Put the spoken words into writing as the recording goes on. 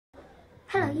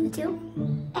Hello YouTube,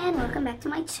 and welcome back to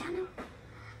my channel.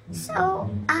 So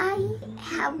I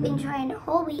have been trying the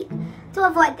whole week to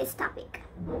avoid this topic.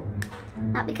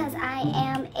 Not because I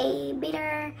am a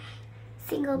bitter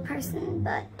single person,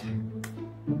 but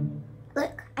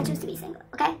look, I choose to be single,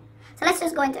 okay? So let's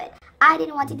just go into it. I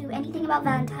didn't want to do anything about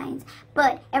Valentine's,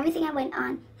 but everything I went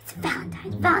on, it's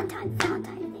Valentine's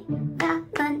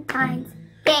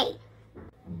Day.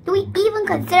 Do we even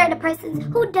consider the persons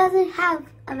who doesn't have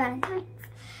a Valentine's?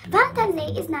 Valentine's Day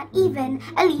is not even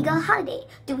a legal holiday.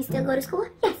 Do we still go to school?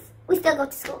 Yes, we still go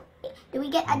to school. Do we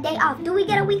get a day off? Do we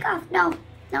get a week off? No.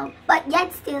 But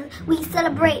yet still, we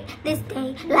celebrate this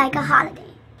day like a holiday.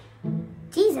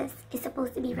 Jesus is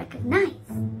supposed to be recognized.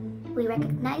 We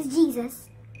recognize Jesus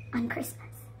on Christmas.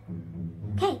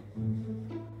 Okay.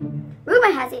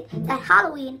 Rumor has it that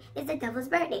Halloween is the devil's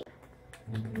birthday.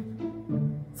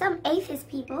 Some atheist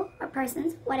people or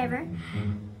persons, whatever,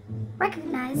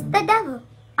 recognize the devil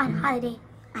on holiday.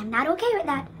 I'm not okay with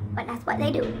that, but that's what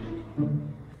they do.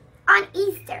 On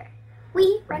Easter,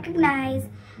 we recognize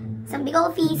some big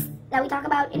old feasts that we talk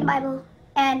about in the Bible,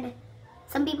 and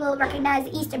some people recognize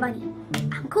the Easter Bunny.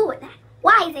 I'm cool with that.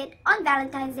 Why is it on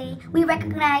Valentine's Day we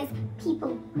recognize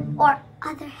people or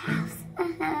other halves?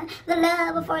 The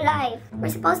love of our life. We're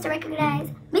supposed to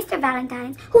recognize Mr.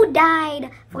 Valentine's, who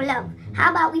died for love. How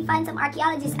about we find some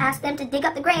archaeologists, ask them to dig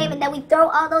up the grave, and then we throw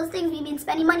all those things we've been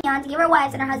spending money on to give our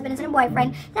wives and our husbands and our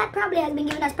boyfriend that probably has been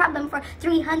giving us problem for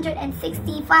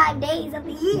 365 days of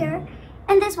the year.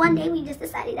 And this one day we just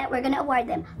decided that we're going to award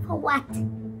them for what?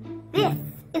 This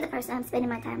is the person I'm spending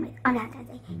my time with on Valentine's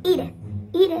Day. Edith.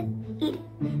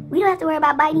 We don't have to worry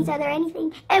about buying each other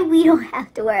anything, and we don't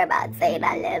have to worry about saying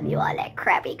I love you, all that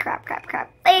crappy crap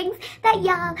things that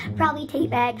y'all probably take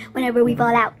back whenever we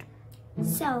fall out.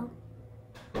 So,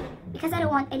 because I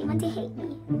don't want anyone to hate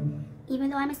me, even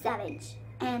though I'm a savage,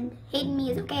 and hating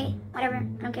me is okay, whatever,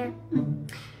 I don't care.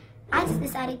 I just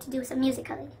decided to do some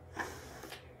musically.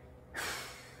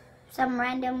 Some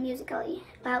random musically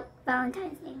about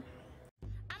Valentine's Day.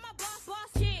 I'm a boss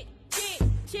chick.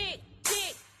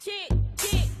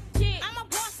 I'm a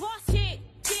boss chick.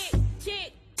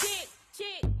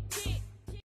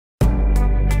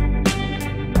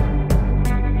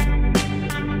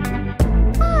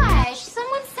 Gosh,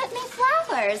 someone sent me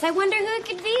flowers. I wonder who it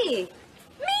could be.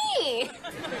 Me!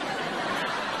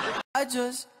 I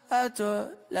just had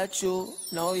to let you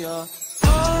know you're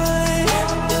fine.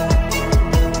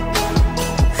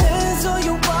 Hands on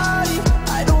your body,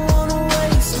 I don't wanna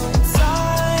waste no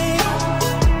time.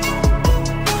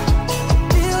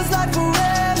 Feels like forever.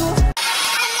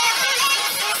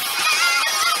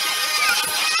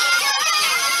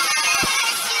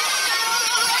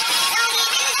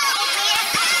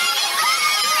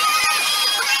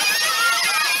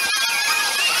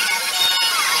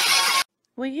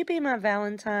 Will you be my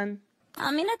Valentine?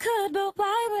 I mean, I could, but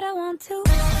why would I want to?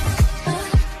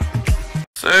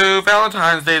 So,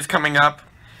 Valentine's Day is coming up.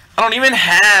 I don't even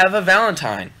have a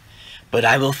Valentine. But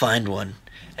I will find one.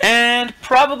 And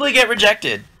probably get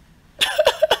rejected.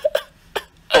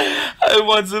 I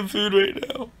want some food right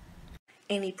now.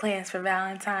 Any plans for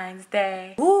Valentine's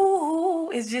Day?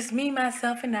 Ooh, it's just me,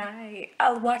 myself, and I.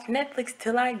 I'll watch Netflix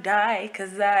till I die,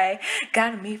 'cause I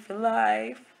got me for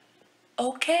life.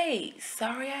 Okay,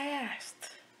 sorry I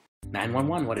asked.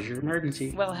 911, what is your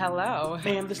emergency? Well, hello.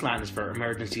 Ma'am, this line is for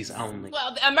emergencies only.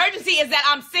 Well, the emergency is that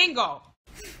I'm single.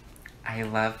 I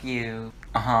love you.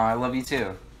 I love you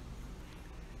too.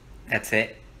 That's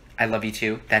it? I love you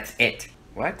too? That's it.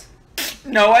 What?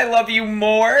 No, I love you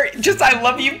more. Just I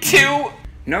love you too.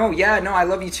 No, I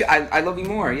love you too. I love you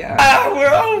more, yeah.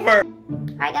 We're over.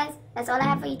 Alright guys, that's all I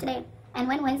have for you today. And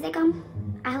when Wednesday comes,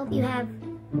 I hope you have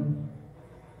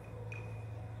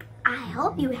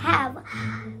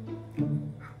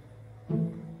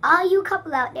all you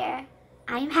couple out there,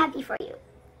 I am happy for you.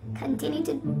 Continue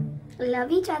to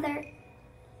love each other.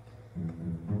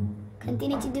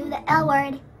 Continue to do the L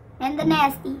word and the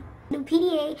nasty. Do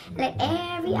PDA. Let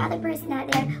every other person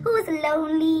out there who is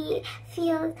lonely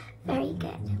feel very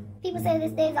good. People say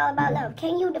this day is all about love.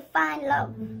 Can you define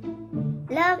love?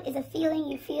 Love is a feeling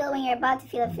you feel when you're about to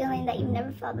feel a feeling that you've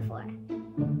never felt before.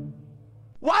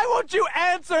 Why won't you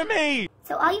answer me?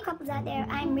 So all you couples out there,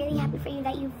 I'm really happy for you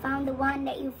that you found the one,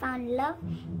 that you found love.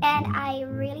 And I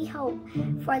really hope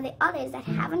for the others that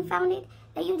haven't found it,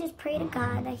 that you just pray to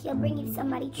God that He'll bring you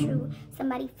somebody true,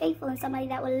 somebody faithful, and somebody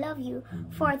that will love you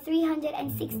for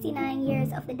 369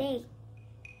 years of the day.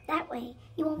 That way,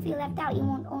 you won't feel left out. You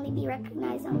won't only be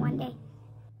recognized on one day.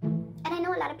 And I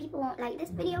know a lot of people won't like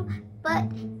this video,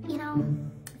 but, you know,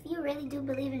 if you really do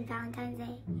believe in Valentine's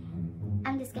Day,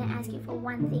 I'm just going to ask you for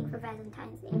one thing for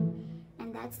Valentine's Day. And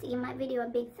And that's to give my video a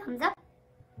big thumbs up.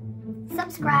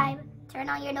 Subscribe, turn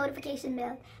on your notification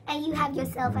bell, and you have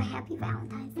yourself a happy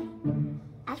Valentine's Day.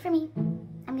 As for me,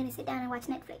 I'm gonna sit down and watch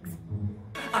Netflix.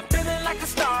 I'm feeling like a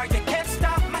star.